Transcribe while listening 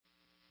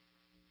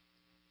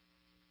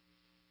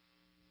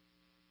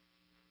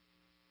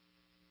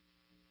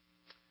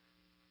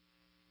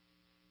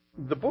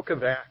The book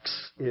of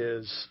Acts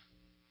is,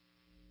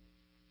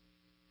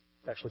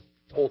 actually,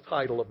 the whole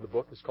title of the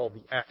book is called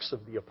The Acts of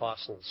the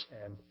Apostles,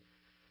 and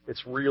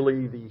it's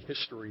really the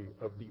history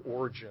of the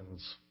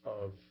origins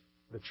of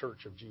the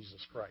Church of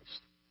Jesus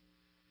Christ.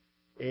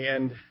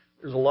 And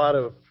there's a lot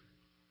of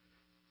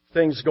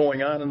things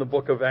going on in the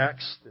book of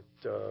Acts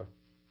that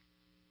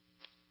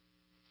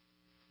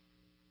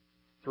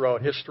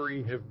throughout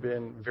history have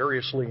been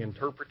variously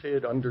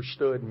interpreted,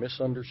 understood,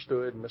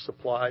 misunderstood,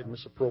 misapplied,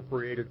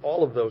 misappropriated,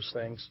 all of those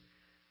things.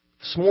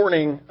 This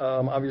morning,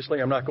 obviously,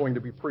 I'm not going to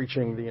be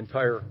preaching the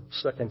entire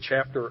second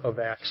chapter of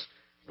Acts,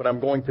 but I'm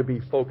going to be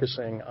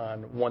focusing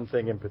on one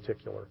thing in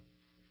particular.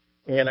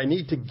 And I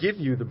need to give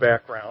you the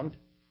background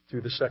to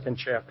the second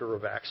chapter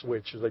of Acts,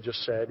 which, as I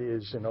just said,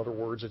 is, in other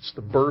words, it's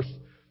the birth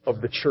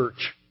of the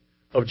Church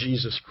of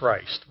Jesus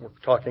Christ. We're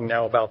talking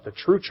now about the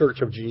true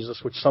Church of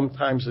Jesus, which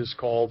sometimes is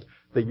called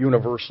the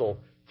Universal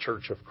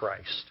Church of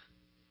Christ.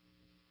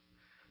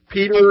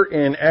 Peter,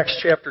 in Acts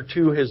chapter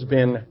 2, has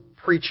been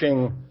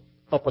preaching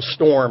up a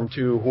storm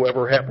to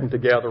whoever happened to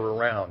gather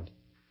around.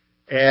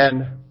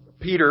 And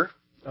Peter,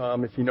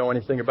 if you know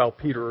anything about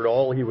Peter at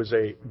all, he was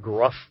a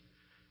gruff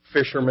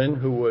fisherman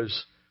who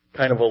was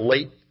kind of a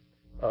late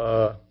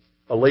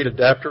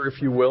adapter,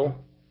 if you will,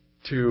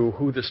 to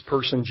who this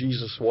person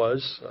Jesus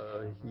was.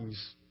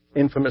 He's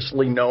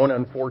infamously known,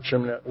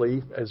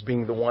 unfortunately, as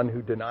being the one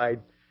who denied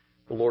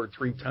the Lord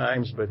 3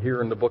 times. But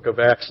here in the book of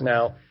Acts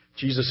now,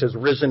 Jesus has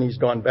risen. He's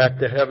gone back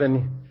to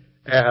heaven.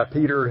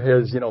 Peter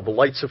has, the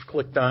lights have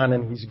clicked on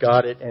and he's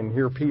got it. And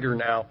here Peter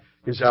now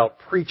is out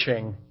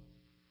preaching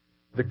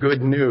the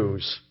good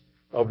news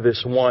of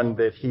this one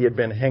that he had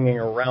been hanging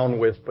around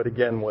with, but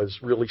again was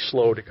really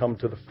slow to come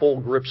to the full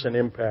grips and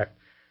impact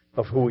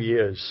of who he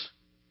is.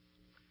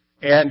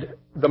 And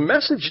the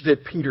message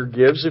that Peter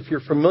gives, if you're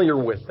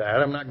familiar with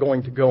that, I'm not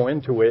going to go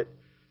into it,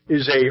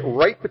 is a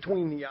right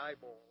between the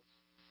eyeballs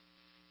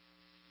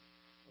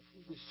of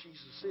who this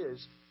Jesus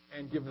is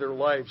and give their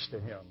lives to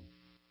him.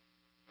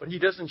 But he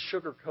doesn't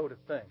sugarcoat a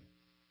thing.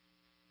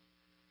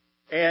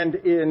 And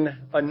in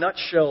a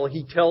nutshell,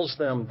 he tells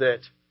them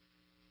that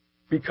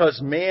because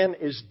man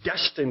is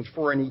destined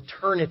for an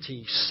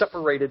eternity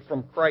separated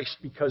from Christ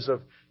because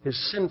of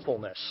his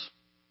sinfulness,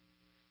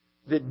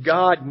 that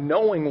God,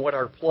 knowing what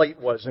our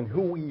plight was and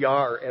who we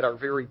are at our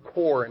very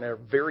core and our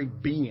very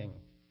being,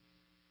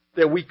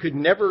 that we could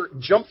never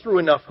jump through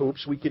enough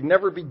hoops, we could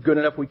never be good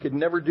enough, we could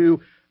never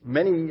do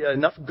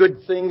enough good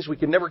things, we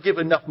could never give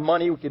enough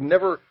money, we could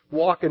never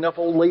walk enough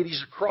old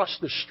ladies across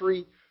the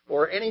street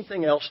or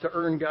anything else to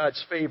earn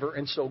God's favor.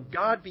 And so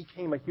God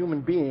became a human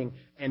being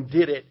and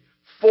did it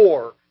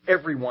for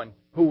everyone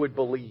who would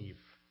believe.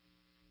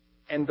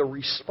 And the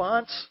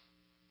response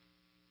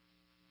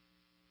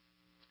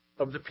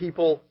of the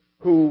people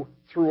who,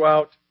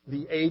 throughout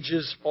the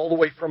ages, all the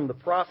way from the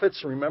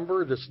prophets,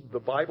 remember, the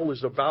Bible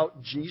is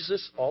about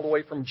Jesus, all the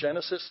way from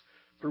Genesis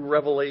through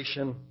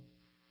Revelation,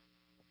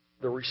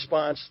 the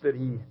response that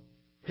he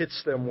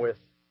hits them with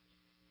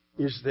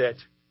is that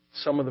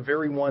some of the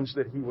very ones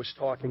that he was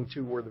talking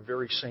to were the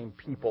very same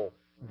people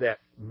that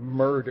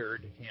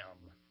murdered him,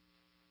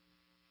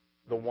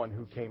 the one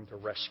who came to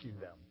rescue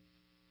them.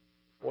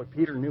 Boy,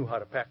 Peter knew how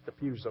to pack the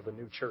pews of a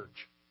new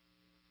church.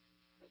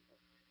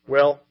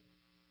 Well,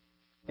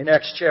 in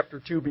Acts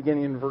chapter 2,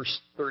 beginning in verse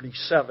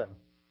 37,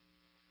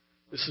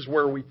 this is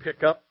where we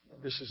pick up.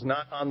 This is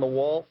not on the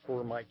wall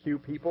for my cue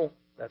people.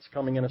 That's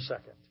coming in a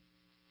second.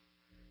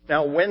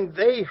 Now, when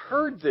they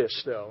heard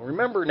this, though,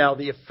 remember now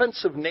the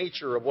offensive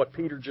nature of what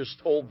Peter just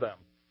told them,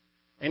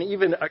 and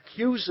even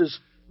accuses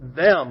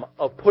them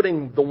of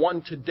putting the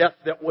one to death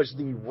that was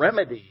the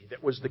remedy,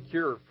 that was the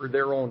cure for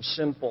their own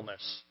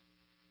sinfulness.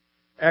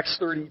 Acts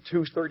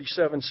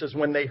 32:37 says,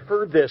 when they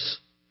heard this,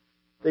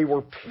 they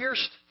were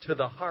pierced to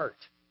the heart.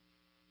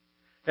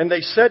 And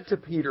they said to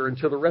Peter and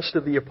to the rest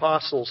of the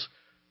apostles,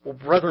 well,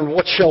 brethren,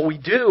 what shall we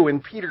do?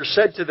 And Peter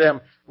said to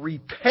them,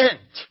 repent.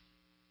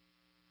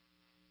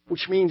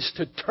 Which means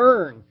to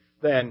turn,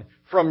 then,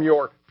 from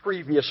your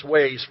previous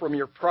ways, from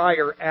your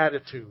prior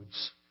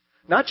attitudes.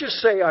 Not just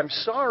say, I'm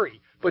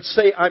sorry, but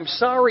say, I'm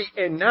sorry,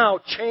 and now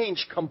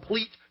change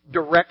complete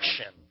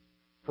direction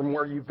from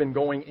where you've been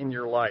going in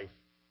your life,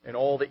 and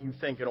all that you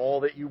think and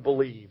all that you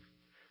believe.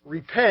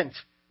 Repent,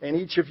 and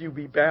each of you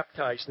be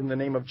baptized in the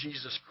name of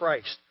Jesus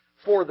Christ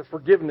for the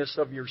forgiveness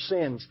of your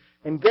sins,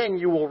 and then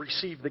you will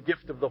receive the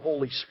gift of the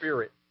Holy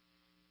Spirit.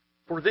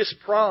 For this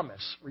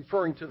promise,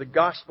 referring to the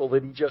gospel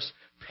that he just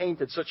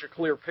painted such a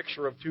clear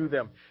picture of to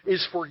them,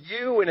 is for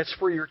you and it's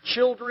for your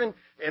children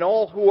and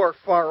all who are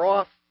far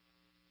off,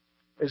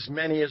 as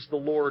many as the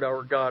Lord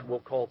our God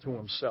will call to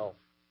himself.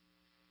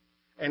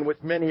 And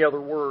with many other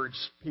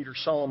words, Peter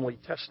solemnly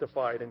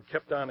testified and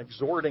kept on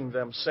exhorting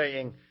them,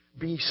 saying,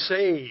 be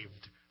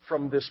saved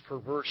from this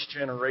perverse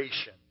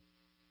generation.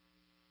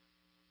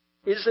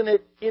 Isn't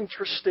it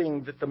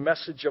interesting that the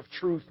message of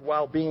truth,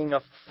 while being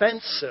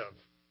offensive,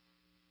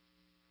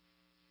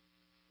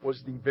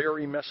 was the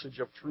very message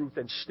of truth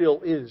and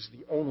still is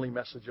the only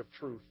message of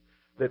truth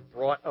that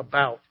brought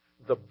about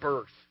the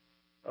birth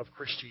of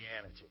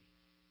Christianity?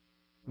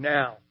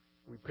 Now,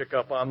 We pick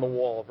up on the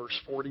wall, verse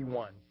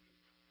 41.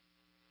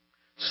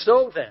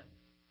 So then,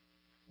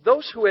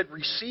 those who had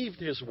received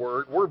his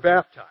word were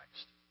baptized.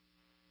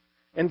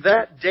 And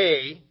that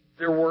day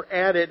there were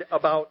added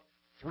about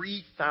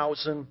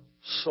 3,000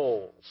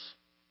 souls.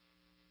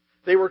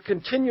 They were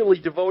continually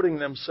devoting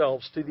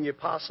themselves to the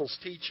apostles'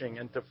 teaching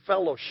and to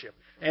fellowship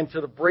and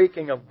to the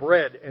breaking of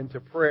bread and to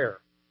prayer.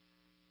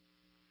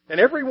 And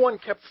everyone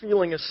kept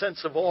feeling a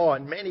sense of awe,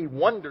 and many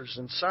wonders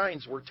and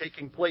signs were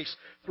taking place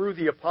through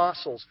the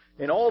apostles.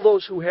 And all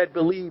those who had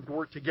believed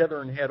were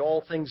together and had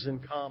all things in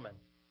common.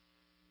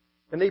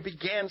 And they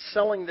began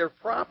selling their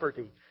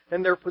property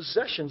and their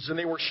possessions, and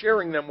they were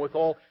sharing them with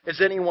all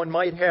as anyone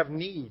might have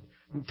need.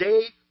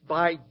 Day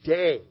by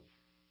day,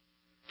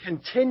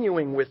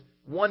 continuing with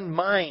one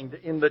mind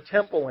in the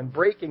temple and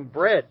breaking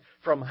bread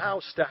from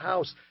house to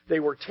house. They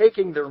were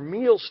taking their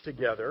meals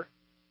together.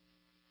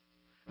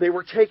 They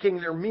were taking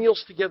their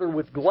meals together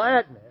with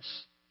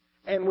gladness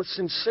and with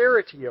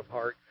sincerity of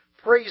heart,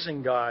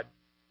 praising God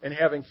and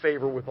having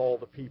favor with all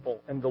the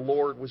people. And the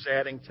Lord was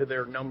adding to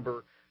their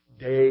number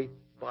day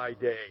by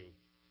day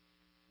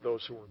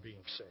those who were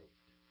being saved.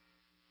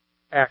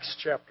 Acts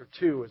chapter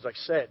 2, as I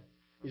said,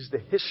 is the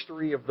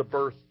history of the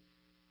birth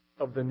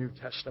of the New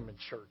Testament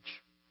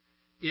church.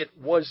 It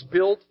was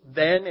built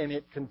then, and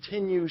it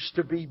continues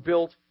to be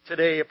built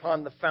today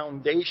upon the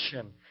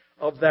foundation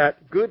of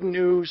that good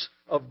news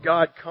of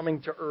God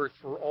coming to earth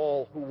for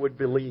all who would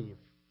believe.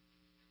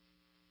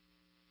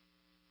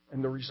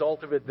 And the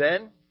result of it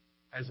then,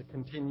 as it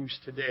continues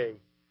today,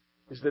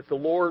 is that the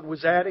Lord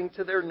was adding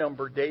to their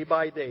number day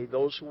by day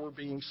those who were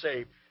being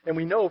saved. And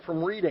we know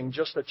from reading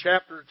just a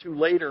chapter or two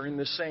later in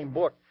this same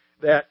book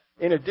that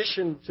in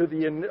addition to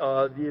the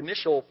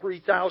initial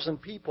 3,000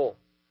 people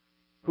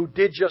who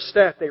did just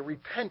that, they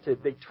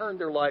repented, they turned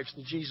their lives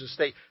to Jesus,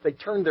 they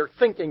turned their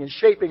thinking and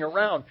shaping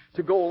around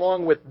to go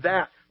along with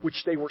that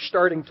which they were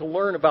starting to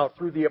learn about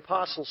through the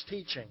apostles'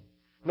 teaching.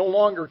 No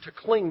longer to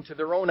cling to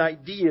their own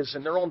ideas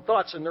and their own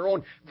thoughts and their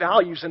own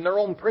values and their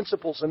own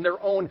principles and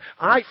their own,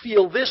 I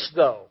feel this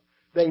though.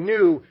 They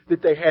knew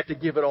that they had to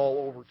give it all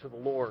over to the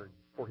Lord,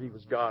 for He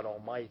was God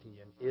Almighty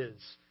and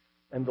is.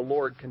 And the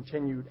Lord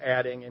continued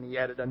adding, and He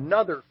added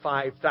another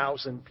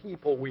 5,000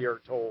 people, we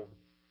are told,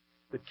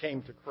 that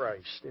came to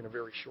Christ in a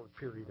very short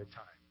period of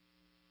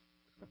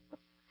time.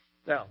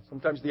 Now,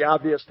 sometimes the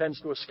obvious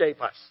tends to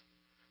escape us.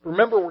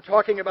 Remember, we're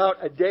talking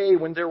about a day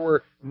when there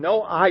were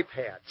no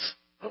iPads.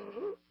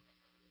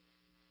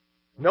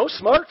 No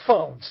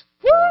smartphones.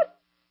 What?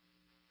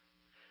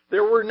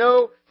 There were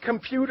no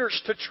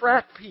computers to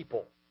track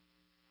people.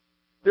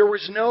 There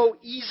was no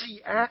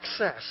easy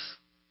access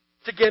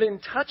to get in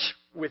touch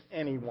with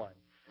anyone.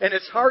 And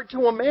it's hard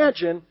to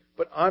imagine,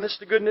 but honest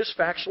to goodness,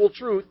 factual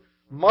truth,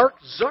 Mark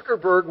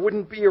Zuckerberg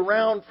wouldn't be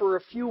around for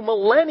a few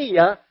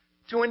millennia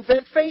to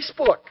invent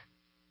Facebook.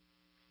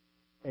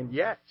 And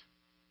yet,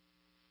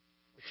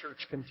 the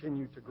church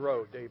continued to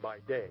grow day by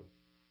day,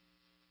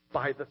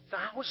 by the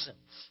thousands,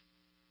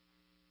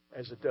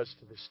 as it does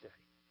to this day.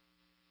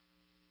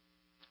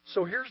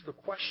 So here's the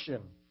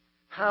question.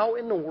 How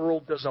in the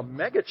world does a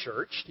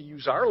megachurch, to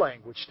use our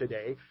language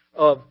today,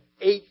 of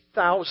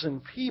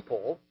 8,000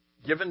 people,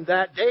 given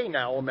that day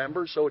now,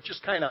 remember, so it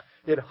just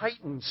it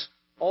heightens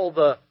all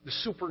the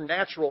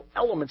supernatural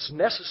elements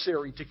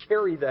necessary to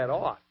carry that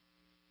off.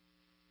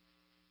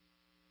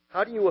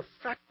 How do you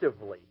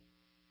effectively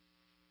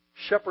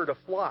shepherd a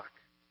flock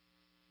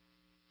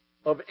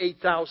of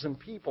 8,000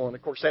 people? And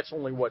of course, that's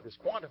only what is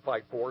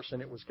quantified for us,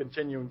 and it was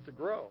continuing to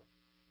grow.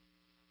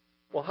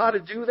 Well, how to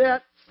do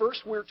that?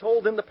 First, we're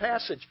told in the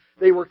passage,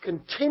 they were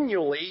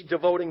continually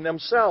devoting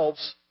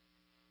themselves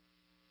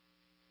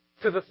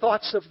to the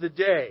thoughts of the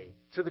day,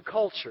 to the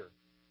culture,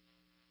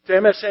 to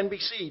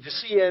MSNBC, to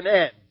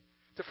CNN,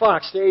 to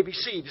Fox, to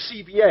ABC, to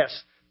CBS,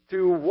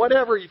 to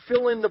whatever, you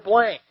fill in the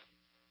blank.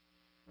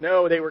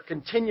 No, they were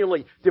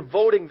continually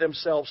devoting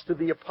themselves to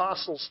the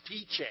apostles'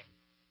 teaching.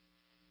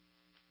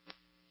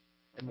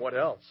 And what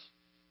else?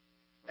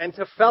 And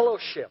to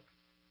fellowship.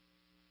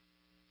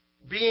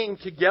 Being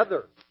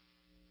together.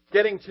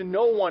 Getting to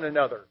know one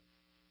another.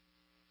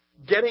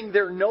 Getting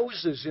their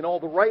noses in all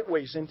the right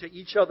ways into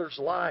each other's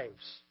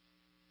lives.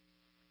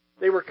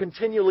 They were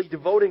continually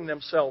devoting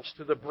themselves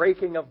to the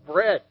breaking of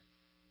bread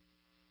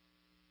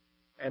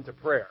and to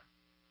prayer.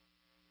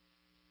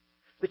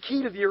 The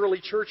key to the early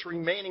church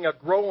remaining a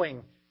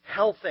growing,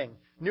 healthy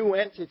new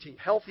entity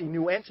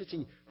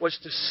was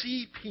to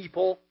see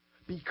people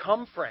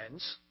become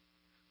friends,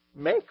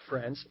 make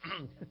friends,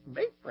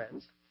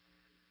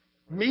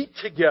 meet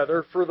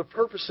together for the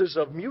purposes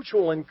of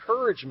mutual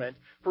encouragement,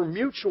 for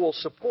mutual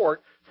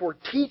support, for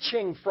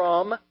teaching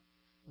from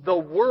the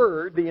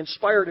Word, the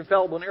inspired,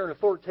 infallible, inerrant,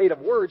 authoritative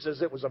words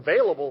as it was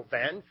available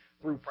then,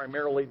 through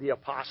primarily the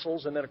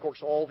apostles, and then, of course,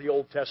 all the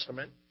Old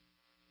Testament.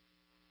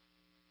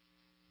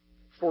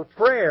 For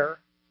prayer,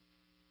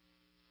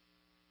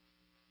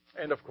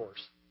 and, of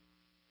course,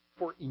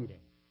 for eating.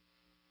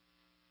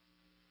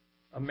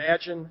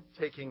 Imagine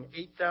taking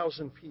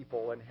 8,000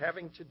 people and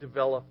having to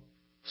develop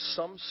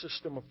some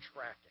system of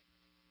tracking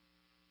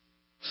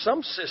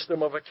some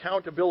system of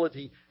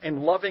accountability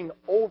and loving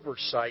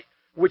oversight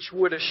which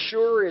would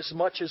assure as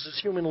much as is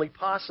humanly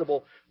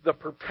possible the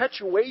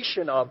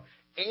perpetuation of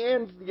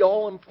and the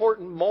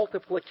all-important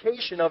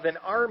multiplication of an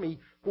army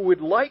who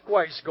would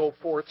likewise go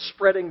forth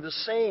spreading the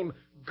same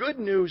good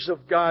news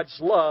of God's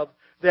love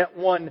that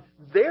won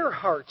their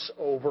hearts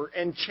over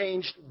and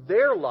changed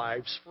their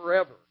lives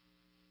forever.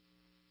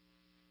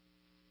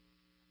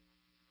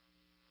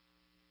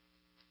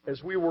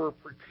 As we were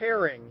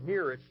preparing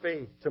here at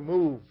Faith to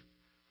move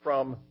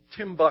from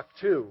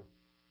Timbuktu,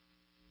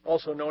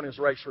 also known as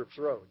Rice Rips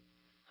Road,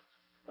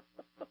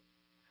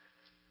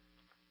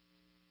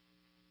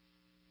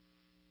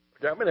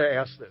 I'm going to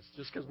ask this,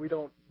 just because we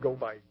don't go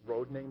by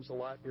road names a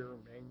lot here in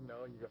Maine.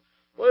 You go,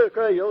 well,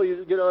 okay,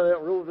 you get on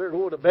that road there,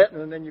 go to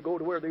Benton, and then you go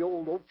to where the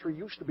old oak tree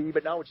used to be,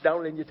 but now it's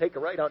down, and you take a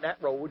right on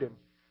that road,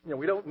 and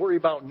we don't worry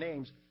about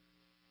names.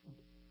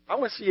 I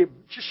want to see you,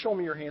 just show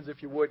me your hands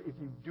if you would, if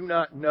you do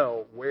not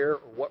know where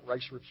or what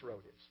Rice Rips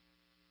Road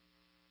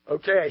is.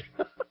 Okay.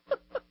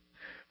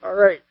 All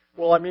right.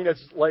 Well,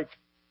 it's like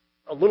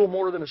a little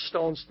more than a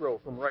stone's throw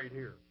from right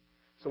here.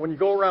 So when you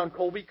go around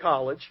Colby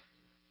College,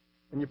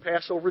 and you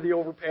pass over the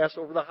overpass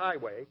over the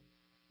highway,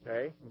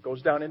 okay, and it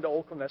goes down into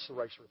Oakland, that's the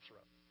Rice Rips Road.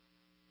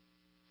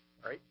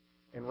 Right?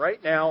 And right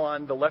now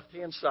on the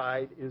left-hand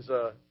side is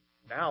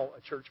now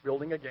a church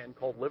building again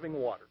called Living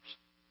Waters.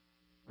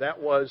 That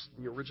was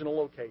the original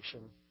location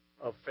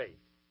of Faith.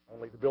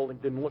 Only the building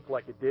didn't look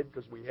like it did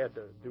because we had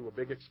to do a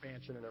big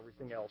expansion and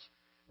everything else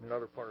in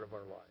another part of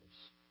our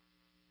lives.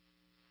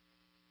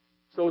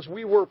 So as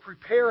we were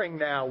preparing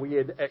now, we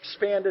had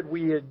expanded,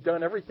 we had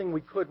done everything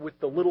we could with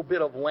the little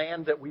bit of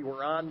land that we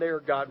were on there.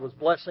 God was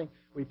blessing.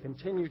 We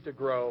continued to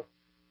grow.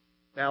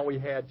 Now we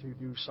had to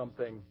do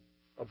something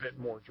a bit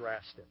more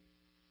drastic.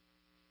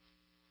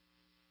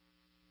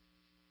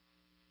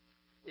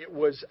 It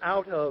was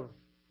out of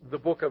the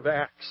book of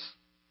Acts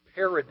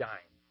paradigm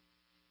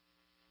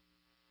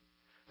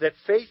that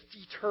Faith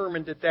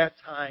determined at that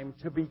time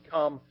to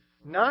become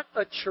not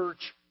a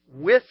church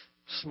with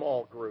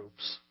small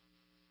groups,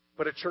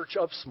 but a church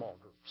of small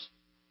groups.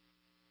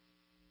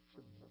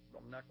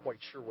 I'm not quite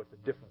sure what the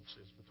difference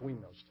is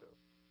between those two.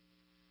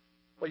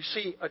 Well, you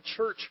see, a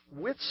church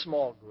with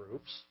small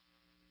groups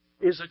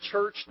is a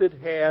church that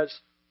has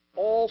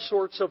all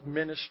sorts of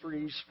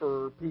ministries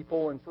for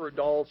people and for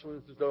adults,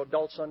 with the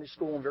adult Sunday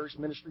school and various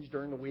ministries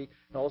during the week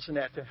and all this and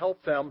that to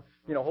help them.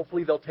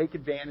 Hopefully they'll take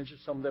advantage of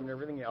some of them and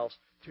everything else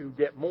to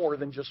get more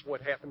than just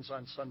what happens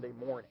on Sunday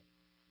morning.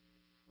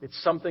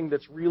 It's something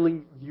that's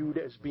really viewed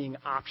as being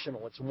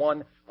optional. It's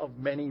one of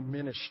many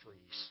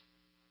ministries.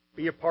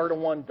 Be a part of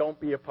one, don't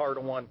be a part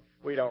of one.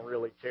 We don't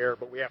really care,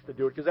 but we have to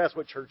do it because that's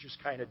what churches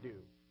kind of do.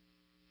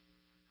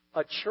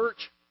 A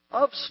church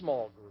of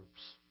small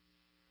groups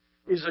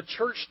is a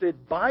church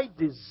that by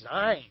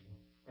design,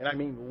 and I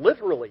mean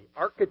literally,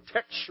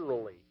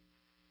 architecturally,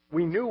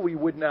 we knew we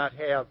would not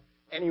have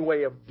any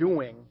way of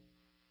doing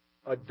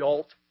what's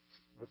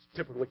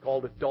typically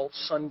called adult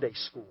Sunday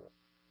school.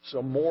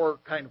 So more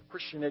kind of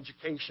Christian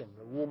education,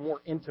 a little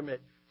more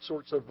intimate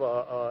sorts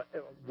of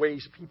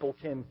ways people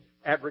can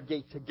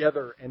aggregate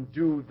together and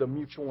do the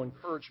mutual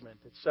encouragement,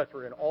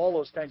 etc., and all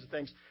those kinds of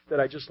things that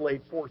I just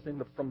laid forth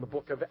from the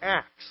book of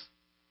Acts.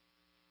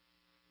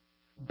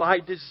 By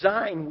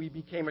design, we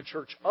became a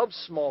church of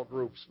small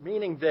groups,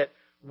 meaning that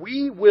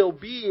we will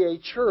be a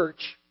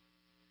church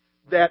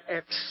that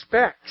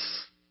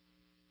expects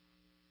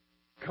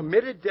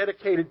committed,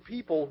 dedicated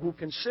people who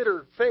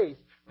consider Faith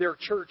their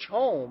church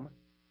home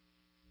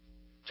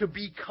to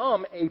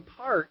become a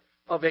part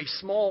of a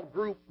small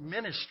group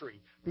ministry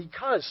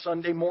because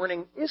Sunday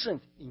morning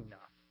isn't enough.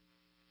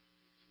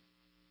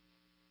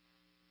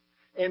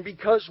 And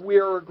because we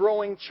are a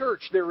growing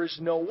church, there is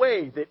no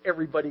way that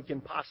everybody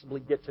can possibly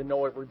get to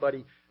know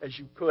everybody as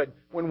you could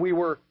when we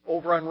were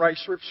over on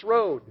Rice Rips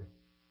Road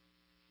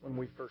when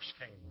we first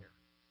came here.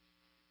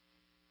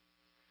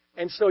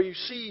 And so you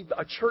see,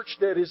 a church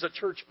that is a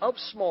church of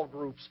small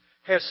groups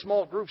has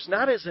small groups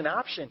not as an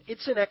option,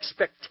 it's an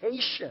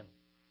expectation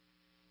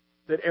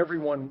that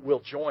everyone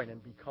will join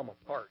and become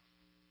a part.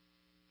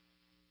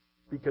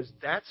 Because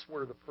that's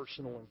where the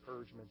personal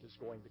encouragement is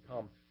going to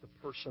come, the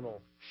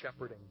personal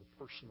shepherding,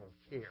 the personal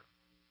care,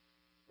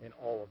 and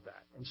all of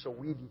that. And so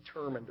we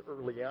determined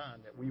early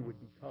on that we would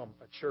become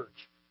a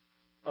church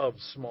of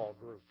small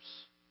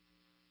groups.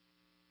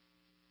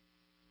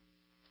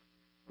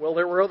 Well,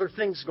 there were other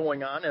things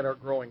going on at our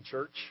growing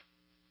church.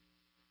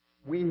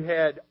 We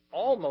had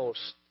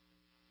almost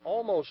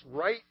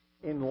right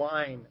in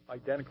line,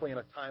 identically in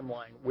a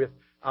timeline, with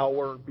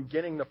our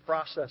beginning the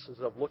processes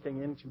of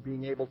looking into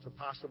being able to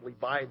possibly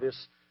buy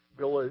this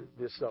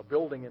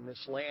building and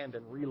this land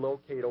and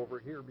relocate over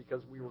here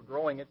because we were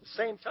growing. At the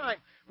same time,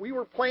 we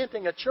were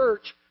planting a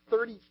church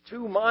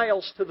 32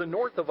 miles to the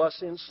north of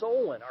us in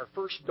Solon, our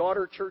first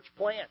daughter church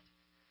plant.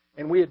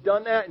 And we had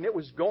done that, and it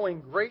was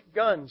going great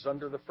guns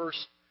under the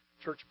first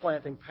church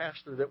planting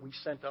pastor that we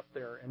sent up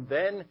there. And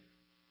then,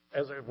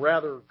 as a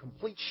rather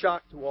complete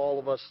shock to all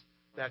of us,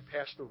 that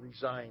pastor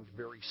resigned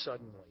very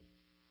suddenly.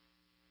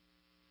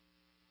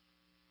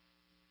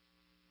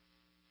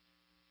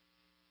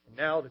 And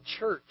now the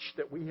church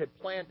that we had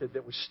planted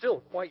that was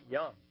still quite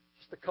young,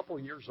 just a couple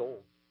of years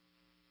old,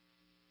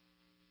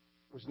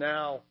 was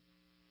now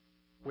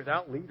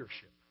without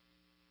leadership.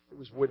 It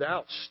was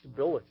without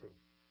stability.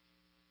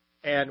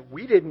 And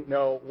we didn't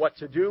know what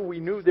to do. We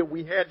knew that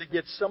we had to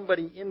get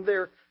somebody in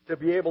there to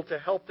be able to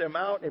help them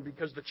out. And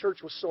because the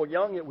church was so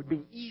young, it would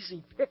be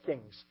easy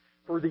pickings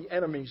for the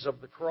enemies of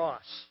the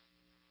cross.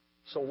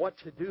 So what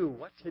to do?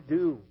 What to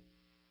do?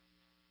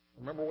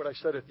 Remember what I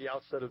said at the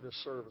outset of this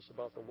service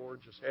about the Lord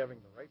just having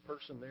the right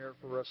person there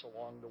for us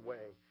along the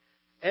way.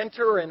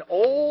 Enter an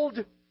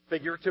old,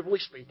 figuratively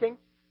speaking,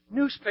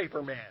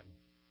 newspaper man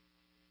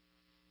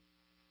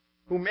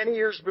who many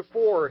years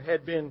before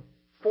had been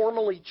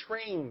formally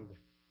trained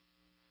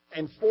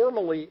and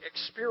formally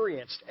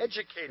experienced,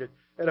 educated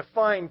at a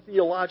fine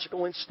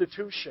theological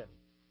institution,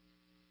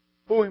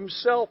 who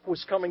himself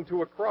was coming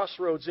to a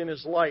crossroads in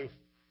his life,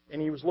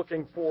 and he was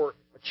looking for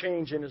a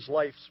change in his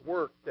life's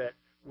work that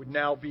would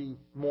now be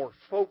more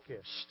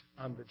focused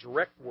on the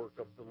direct work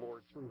of the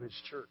Lord through his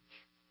church.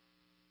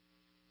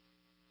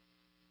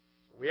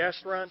 We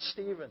asked Ron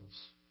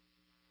Stevens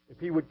if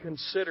he would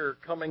consider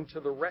coming to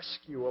the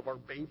rescue of our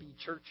baby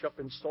church up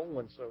in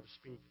Solon, so to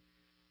speak,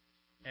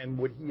 and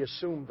would he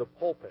assume the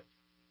pulpit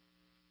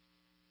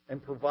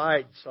and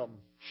provide some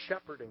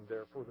shepherding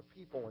there for the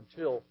people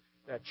until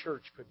that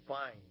church could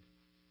find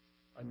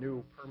a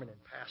new permanent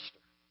pastor.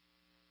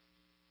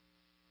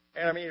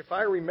 And I mean, if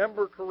I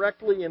remember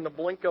correctly, in the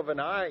blink of an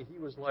eye, he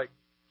was like,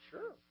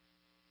 sure,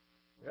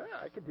 yeah,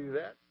 I could do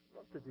that. I'd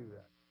love to do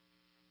that.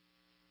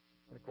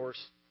 And of course,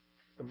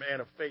 the man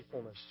of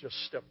faithfulness just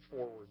stepped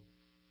forward,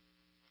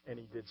 and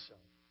he did so.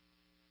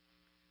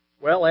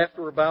 Well,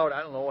 after about,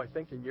 I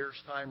think a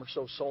year's time or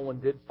so, Solon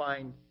did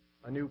find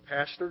a new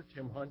pastor.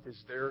 Tim Hunt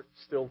is there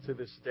still to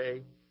this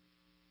day.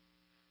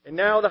 And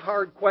now the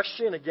hard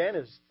question, again,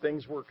 as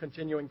things were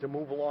continuing to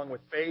move along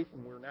with faith,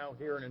 and we're now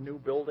here in a new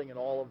building and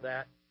all of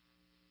that,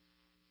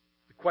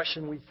 the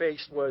question we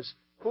faced was,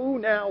 who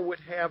now would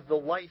have the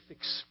life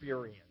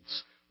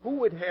experience? Who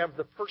would have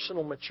the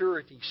personal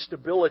maturity,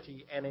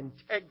 stability, and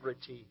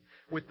integrity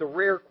with the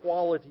rare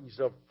qualities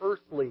of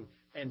earthly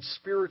and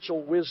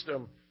spiritual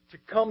wisdom to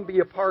come be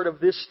a part of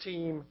this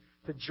team,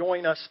 to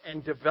join us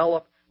and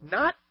develop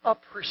not a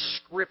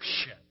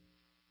prescription,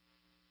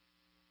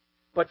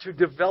 but to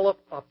develop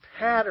a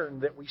pattern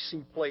that we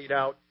see played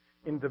out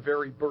in the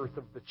very birth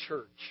of the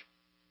church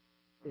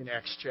in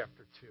Acts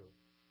chapter 2.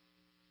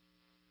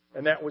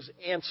 And that was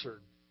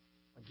answered,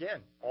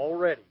 again,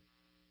 already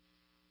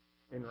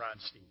in Ron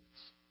Stevens.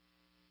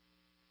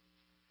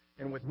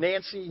 And with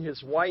Nancy,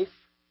 his wife,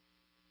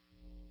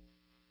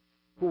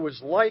 who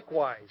was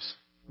likewise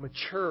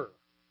mature,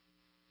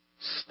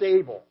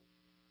 stable,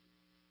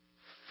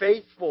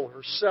 faithful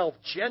herself,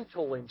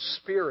 gentle in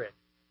spirit,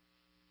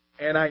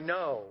 and I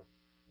know,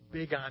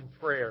 big on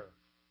prayer.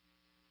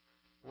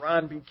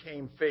 Ron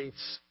became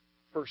Faith's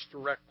first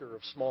director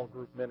of small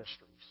group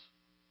ministries.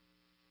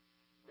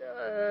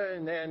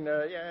 And then,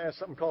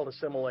 something called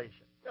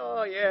assimilation.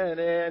 Oh, yeah, and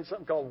then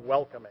something called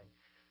welcoming.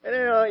 And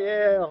then,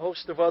 a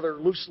host of other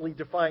loosely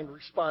defined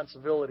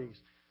responsibilities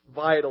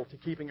vital to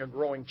keeping a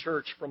growing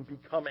church from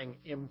becoming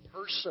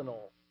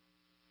impersonal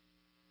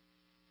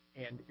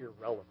and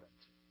irrelevant.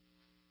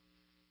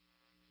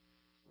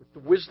 With the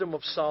wisdom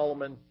of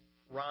Solomon,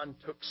 Ron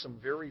took some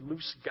very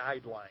loose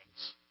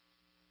guidelines,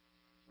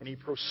 and he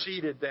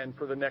proceeded then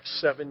for the next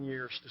 7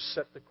 years to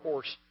set the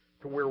course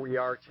to where we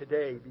are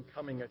today,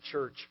 becoming a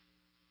church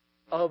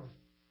of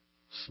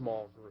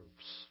small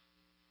groups,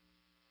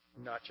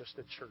 not just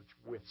a church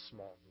with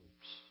small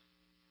groups.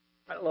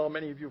 I don't know how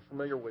many of you are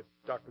familiar with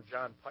Dr.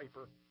 John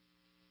Piper.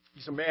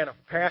 He's a man of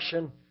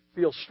passion,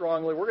 feels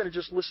strongly. We're going to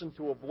just listen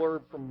to a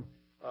blurb from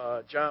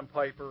John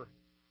Piper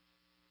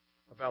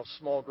about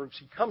small groups.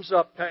 He comes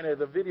up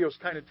the video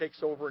kind of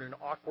takes over in an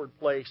awkward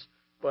place,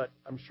 but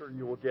I'm sure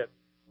you will get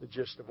the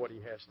gist of what he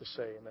has to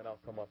say, and then I'll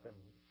come up and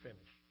finish.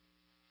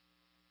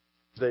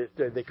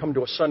 They come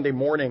to a Sunday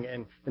morning,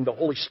 and the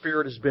Holy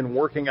Spirit has been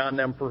working on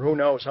them for who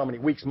knows how many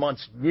weeks,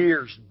 months,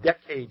 years,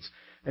 decades,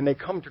 and they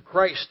come to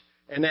Christ,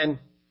 and then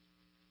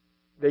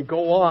they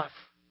go off,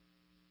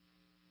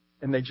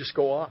 and they just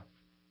go off.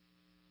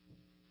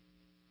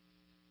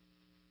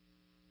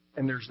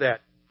 And there's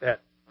that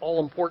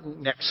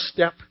all-important next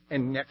step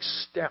and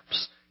next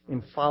steps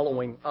in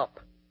following up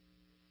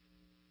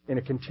in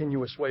a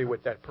continuous way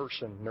with that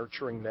person,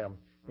 nurturing them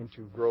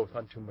into growth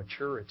unto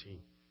maturity,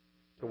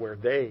 to where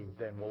they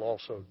then will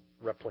also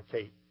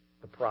replicate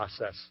the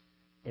process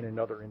in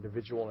another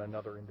individual and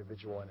another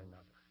individual and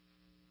another.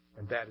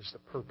 And that is the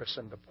purpose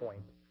and the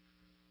point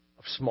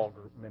of small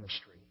group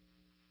ministry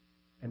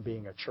and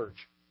being a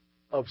church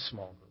of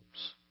small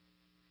groups.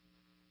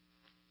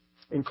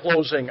 In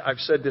closing, I've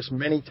said this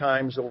many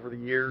times over the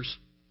years,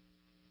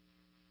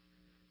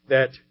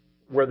 that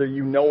whether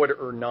you know it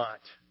or not,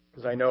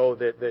 because I know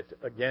that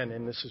again,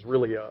 and this is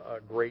really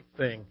a great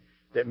thing,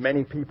 that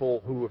many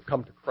people who have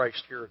come to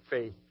Christ here at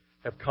Faith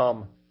have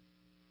come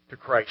to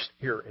Christ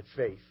here at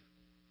Faith.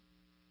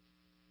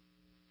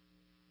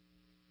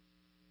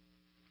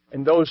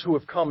 And those who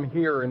have come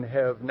here and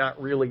have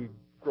not really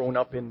grown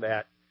up in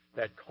that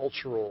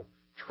cultural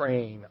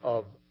train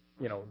of,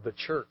 the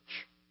church.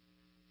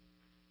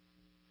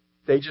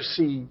 They just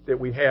see that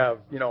we have,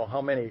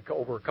 how many,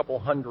 over a couple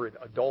hundred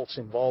adults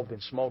involved in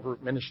small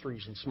group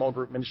ministries, and small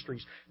group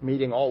ministries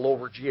meeting all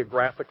over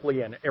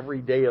geographically and every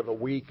day of the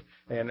week,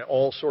 and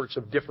all sorts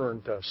of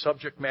different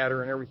subject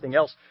matter and everything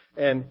else.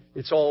 And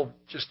it's all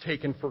just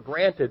taken for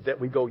granted that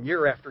we go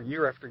year after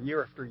year after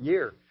year after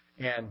year.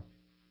 And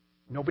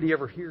nobody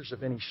ever hears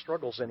of any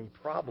struggles, any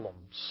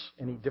problems,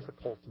 any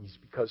difficulties,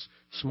 because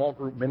small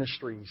group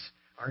ministries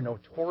are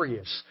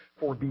notorious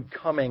for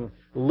becoming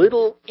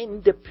little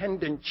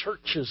independent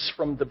churches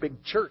from the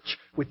big church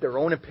with their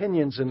own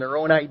opinions and their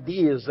own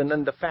ideas, and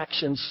then the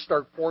factions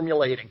start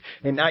formulating.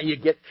 And now you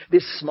get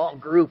this small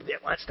group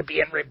that wants to be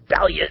in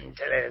rebellion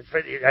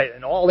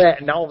and all that,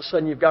 and now all of a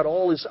sudden you've got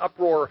all this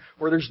uproar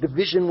where there's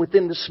division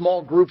within the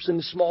small groups, and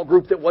the small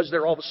group that was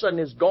there all of a sudden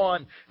is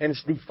gone and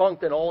it's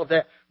defunct and all of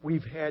that.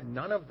 We've had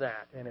none of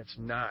that, and it's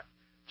not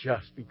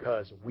just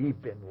because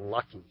we've been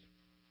lucky.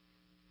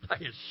 I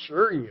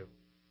assure you.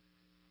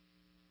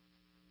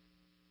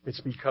 It's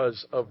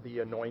because of the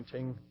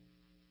anointing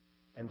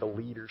and the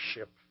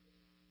leadership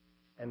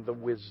and the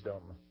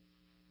wisdom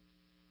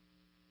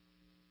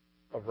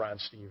of Ron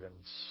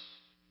Stevens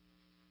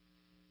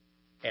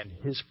and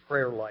his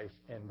prayer life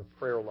and the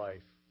prayer life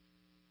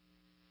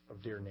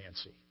of dear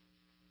Nancy.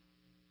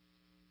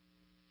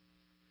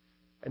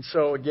 And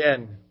so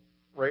again,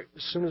 right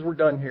as soon as we're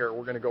done here,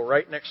 we're going to go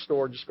right next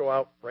door, just go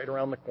out right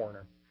around the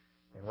corner.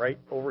 And right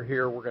over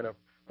here, we're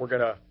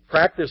going to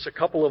practice a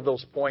couple of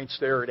those points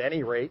there at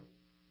any rate.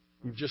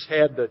 You've just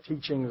had the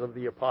teachings of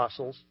the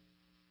apostles.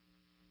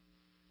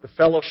 The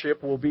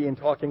fellowship will be in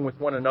talking with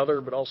one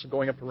another, but also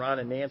going up to Ron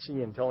and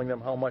Nancy and telling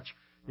them how much,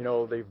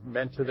 they've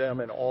meant to them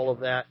and all of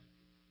that.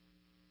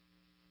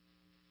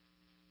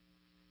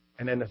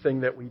 And then the thing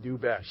that we do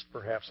best,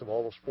 perhaps, of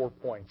all those 4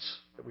 points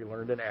that we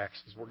learned in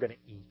Acts, is we're going to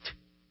eat.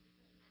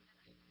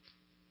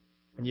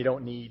 And you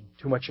don't need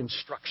too much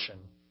instruction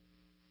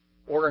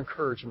or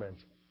encouragement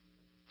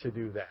to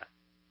do that.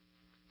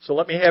 So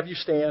let me have you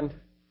stand.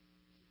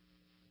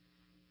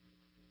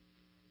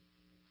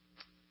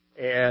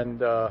 And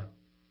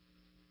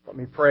let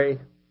me pray.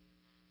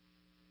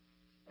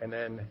 And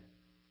then, in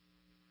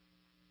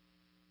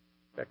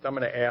fact, I'm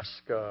going to ask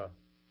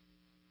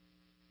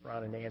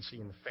Ron and Nancy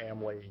and the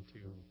family to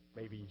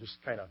maybe just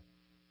kind of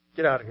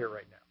get out of here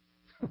right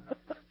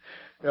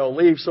now.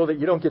 Leave so that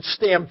you don't get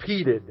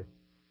stampeded.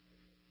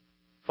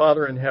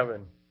 Father in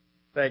heaven,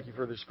 thank you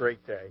for this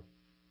great day.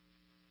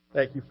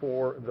 Thank you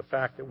for the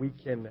fact that we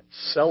can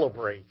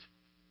celebrate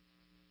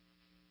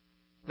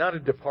not a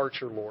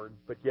departure, Lord,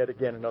 but yet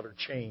again another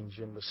change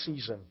in the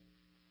season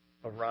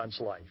of Ron's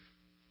life.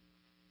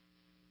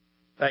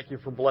 Thank you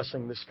for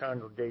blessing this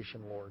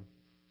congregation, Lord,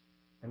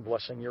 and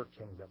blessing your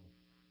kingdom.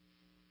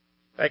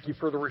 Thank you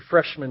for the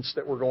refreshments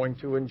that we're going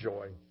to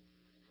enjoy.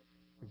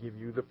 We give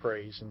you the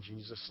praise in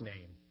Jesus'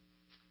 name.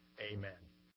 Amen.